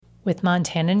With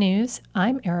Montana News,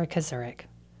 I'm Erica Zurich.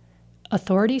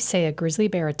 Authorities say a grizzly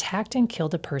bear attacked and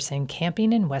killed a person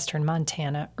camping in western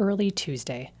Montana early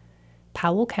Tuesday.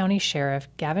 Powell County Sheriff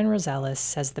Gavin Rosales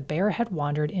says the bear had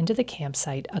wandered into the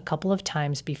campsite a couple of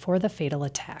times before the fatal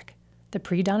attack. The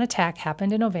pre-dawn attack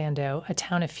happened in Ovando, a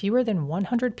town of fewer than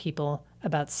 100 people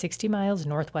about 60 miles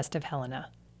northwest of Helena.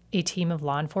 A team of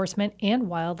law enforcement and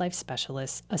wildlife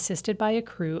specialists, assisted by a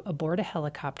crew aboard a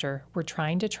helicopter, were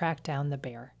trying to track down the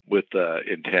bear. With the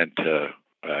intent to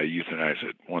euthanize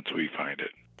it once we find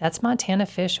it. That's Montana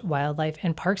Fish, Wildlife,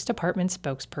 and Parks Department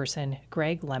spokesperson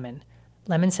Greg Lemon.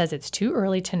 Lemon says it's too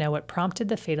early to know what prompted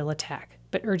the fatal attack,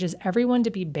 but urges everyone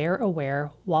to be bear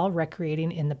aware while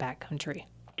recreating in the backcountry.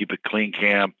 Keep a clean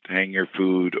camp, hang your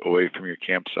food away from your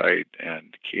campsite,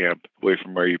 and camp away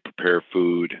from where you prepare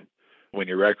food. When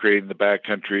you're recreating the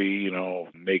backcountry,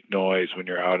 make noise when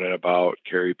you're out and about,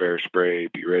 carry bear spray,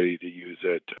 be ready to use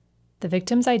it. The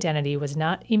victim's identity was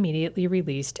not immediately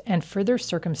released, and further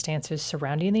circumstances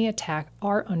surrounding the attack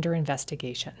are under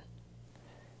investigation.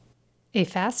 A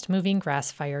fast-moving grass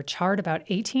fire charred about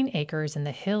 18 acres in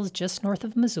the hills just north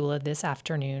of Missoula this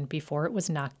afternoon before it was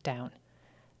knocked down.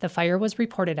 The fire was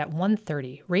reported at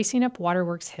 1:30, racing up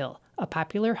Waterworks Hill, a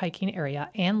popular hiking area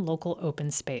and local open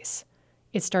space.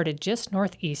 It started just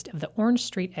northeast of the Orange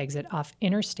Street exit off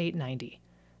Interstate 90.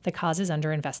 The cause is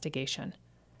under investigation.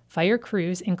 Fire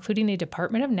crews, including a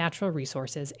Department of Natural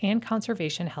Resources and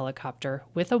Conservation helicopter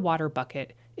with a water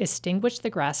bucket, extinguished the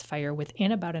grass fire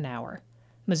within about an hour.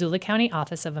 Missoula County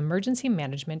Office of Emergency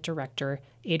Management Director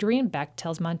Adrian Beck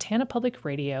tells Montana Public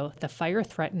Radio the fire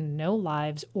threatened no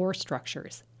lives or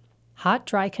structures. Hot,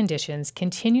 dry conditions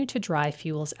continue to dry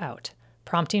fuels out,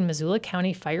 prompting Missoula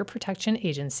County fire protection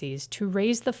agencies to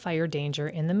raise the fire danger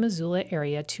in the Missoula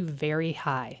area to very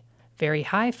high. Very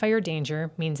high fire danger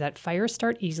means that fires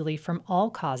start easily from all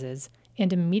causes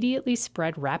and immediately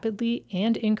spread rapidly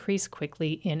and increase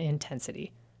quickly in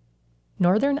intensity.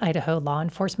 Northern Idaho law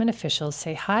enforcement officials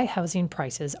say high housing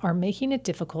prices are making it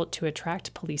difficult to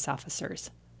attract police officers.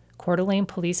 Coeur d'Alene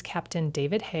Police Captain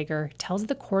David Hager tells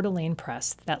the Coeur d'Alene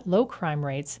Press that low crime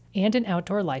rates and an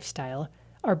outdoor lifestyle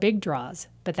are big draws,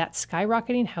 but that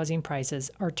skyrocketing housing prices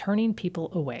are turning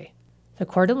people away. The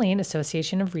Coeur d'Alene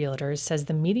Association of Realtors says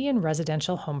the median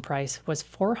residential home price was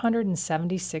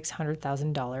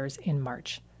 $476,000 in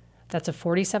March. That's a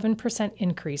 47%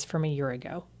 increase from a year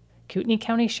ago. Kootenai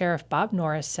County Sheriff Bob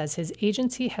Norris says his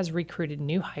agency has recruited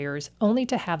new hires only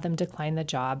to have them decline the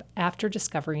job after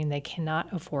discovering they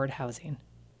cannot afford housing.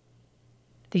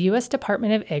 The U.S.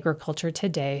 Department of Agriculture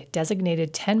today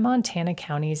designated 10 Montana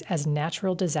counties as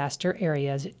natural disaster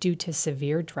areas due to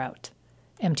severe drought.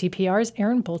 MTPR's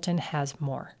Aaron Bolton has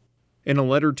more. In a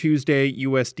letter Tuesday,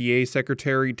 USDA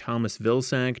Secretary Thomas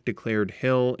Vilsack declared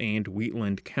Hill and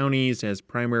Wheatland counties as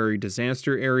primary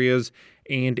disaster areas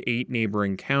and 8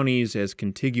 neighboring counties as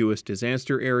contiguous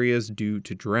disaster areas due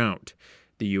to drought.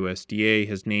 The USDA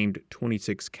has named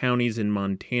 26 counties in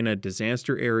Montana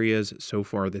disaster areas so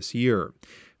far this year.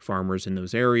 Farmers in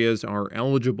those areas are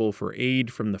eligible for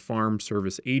aid from the Farm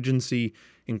Service Agency,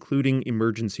 including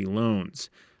emergency loans.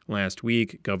 Last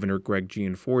week, Governor Greg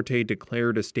Gianforte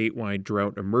declared a statewide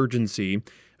drought emergency.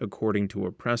 According to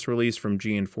a press release from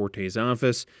Gianforte's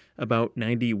office, about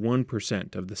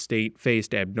 91% of the state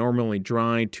faced abnormally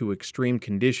dry to extreme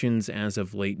conditions as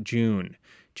of late June.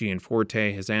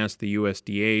 Gianforte has asked the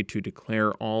USDA to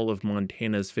declare all of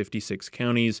Montana's 56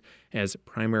 counties as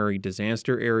primary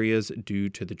disaster areas due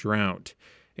to the drought.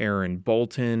 Aaron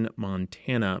Bolton,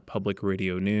 Montana Public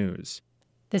Radio News.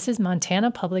 This is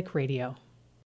Montana Public Radio.